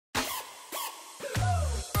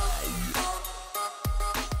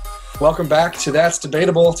Welcome back to That's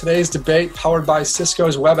Debatable. Today's debate, powered by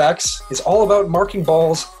Cisco's Webex, is all about marking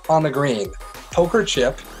balls on the green, poker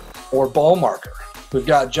chip or ball marker. We've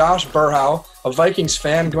got Josh Burhow, a Vikings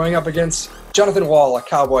fan, going up against Jonathan Wall, a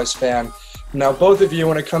Cowboys fan. Now, both of you,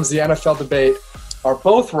 when it comes to the NFL debate, are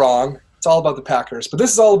both wrong. It's all about the Packers, but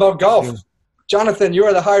this is all about golf. Yeah. Jonathan, you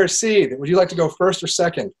are the higher seed. Would you like to go first or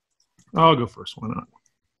second? I'll go first. Why not?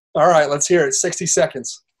 All right, let's hear it. 60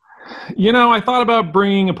 seconds. You know, I thought about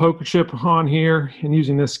bringing a poker chip on here and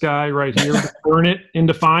using this guy right here to burn it in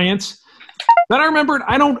defiance. Then I remembered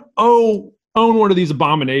I don't own one of these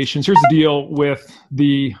abominations. Here's the deal with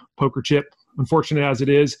the poker chip, unfortunate as it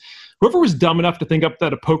is. Whoever was dumb enough to think up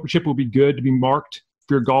that a poker chip would be good to be marked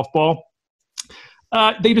for your golf ball,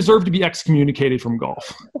 they deserve to be excommunicated from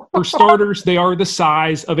golf. For starters, they are the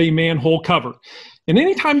size of a manhole cover. And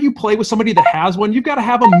anytime you play with somebody that has one, you've got to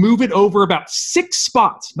have them move it over about 6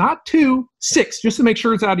 spots, not 2, 6, just to make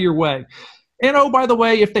sure it's out of your way. And oh, by the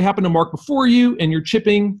way, if they happen to mark before you and you're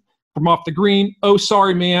chipping from off the green, oh,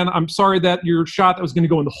 sorry, man, I'm sorry that your shot that was going to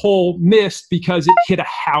go in the hole missed because it hit a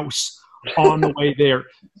house on the way there.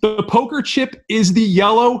 The poker chip is the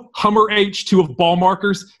yellow Hummer H2 of ball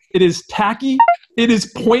markers. It is tacky, it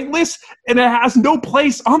is pointless, and it has no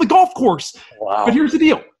place on the golf course. Wow. But here's the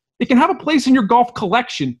deal. It can have a place in your golf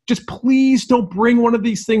collection. Just please don't bring one of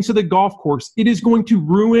these things to the golf course. It is going to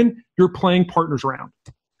ruin your playing partner's round.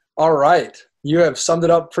 All right. You have summed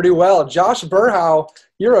it up pretty well. Josh Burhow,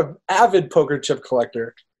 you're an avid poker chip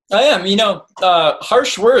collector. I am. You know,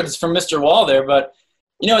 harsh words from Mr. Wall there, but,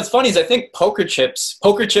 you know, what's funny is I think poker chip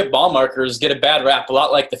ball markers get a bad rap, a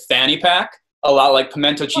lot like the fanny pack, a lot like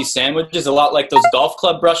pimento cheese sandwiches, a lot like those golf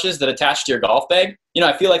club brushes that attach to your golf bag. You know,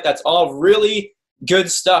 I feel like that's all really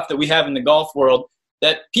good stuff that we have in the golf world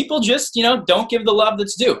that people just, you know, don't give the love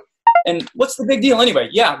that's due. And what's the big deal anyway?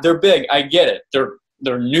 Yeah, they're big. I get it.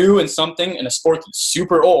 They're new in something in a sport that's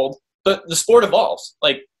super old, but the sport evolves.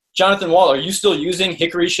 Like, Jonathan Wall, are you still using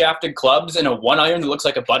hickory shafted clubs and a 1-iron that looks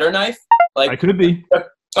like a butter knife? Like, I could be.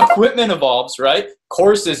 Equipment evolves, right?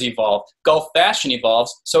 Courses evolve. Golf fashion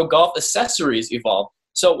evolves. So golf accessories evolve.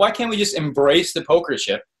 So why can't we just embrace the poker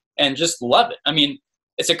chip and just love it? I mean,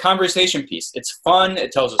 it's a conversation piece. It's fun.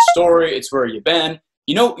 It tells a story. It's where you've been.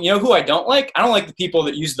 You know who I don't like? I don't like the people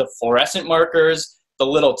that use the fluorescent markers, the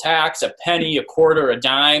little tacks, a penny, a quarter, a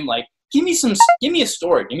dime. Like, give me a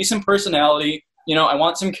story. Give me some personality. You know, I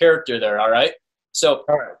want some character there, all right? So,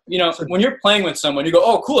 you know, when you're playing with someone, you go,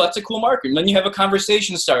 oh, cool, that's a cool marker. And then you have a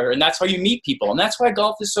conversation starter, and that's how you meet people. And that's why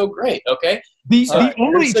golf is so great, okay? The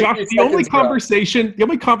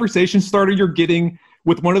only conversation starter you're getting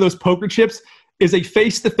with one of those poker chips is a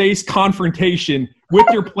face-to-face confrontation with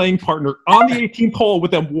your playing partner on the 18th hole with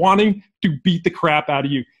them wanting to beat the crap out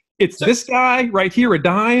of you. It's this guy right here, a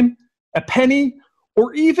dime, a penny,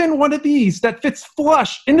 or even one of these that fits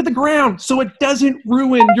flush into the ground so it doesn't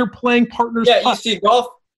ruin your playing partner's putt. You see,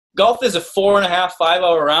 golf is a 4.5,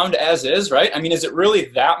 5-hour round as is, right? I mean, is it really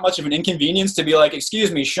that much of an inconvenience to be like,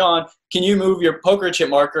 excuse me, Sean, can you move your poker chip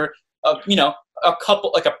marker, you know, a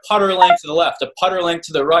putter length to the left, a putter length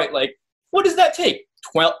to the right? Like, what does that take?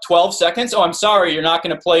 12 seconds? Oh, I'm sorry, you're not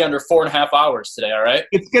going to play under 4.5 hours today, all right?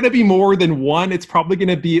 It's going to be more than one. It's probably going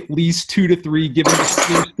to be at least 2 to 3 given the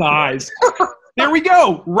same size. There we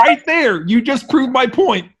go. Right there. You just proved my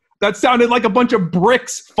point. That sounded like a bunch of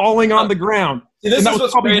bricks falling on the ground. See, and that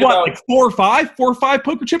was probably, like 4 or 5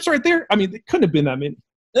 poker chips right there? I mean, it couldn't have been that many.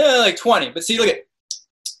 Like 20. But see, look at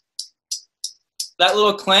that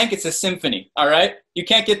little clank. It's a symphony, all right? You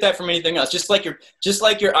can't get that from anything else. Just like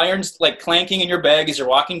your irons like clanking in your bag as you're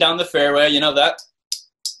walking down the fairway, you know that?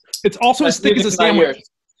 It's also as thick as a sandwich.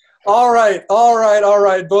 All right.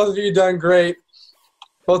 Both of you done great.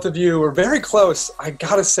 Both of you were very close. I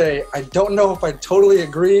gotta say, I don't know if I totally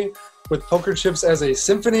agree with poker chips as a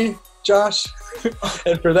symphony, Josh.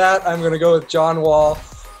 And for that, I'm gonna go with John Wall.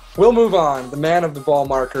 We'll move on. The man of the ball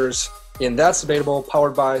markers in That's Debatable,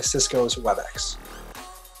 powered by Cisco's Webex.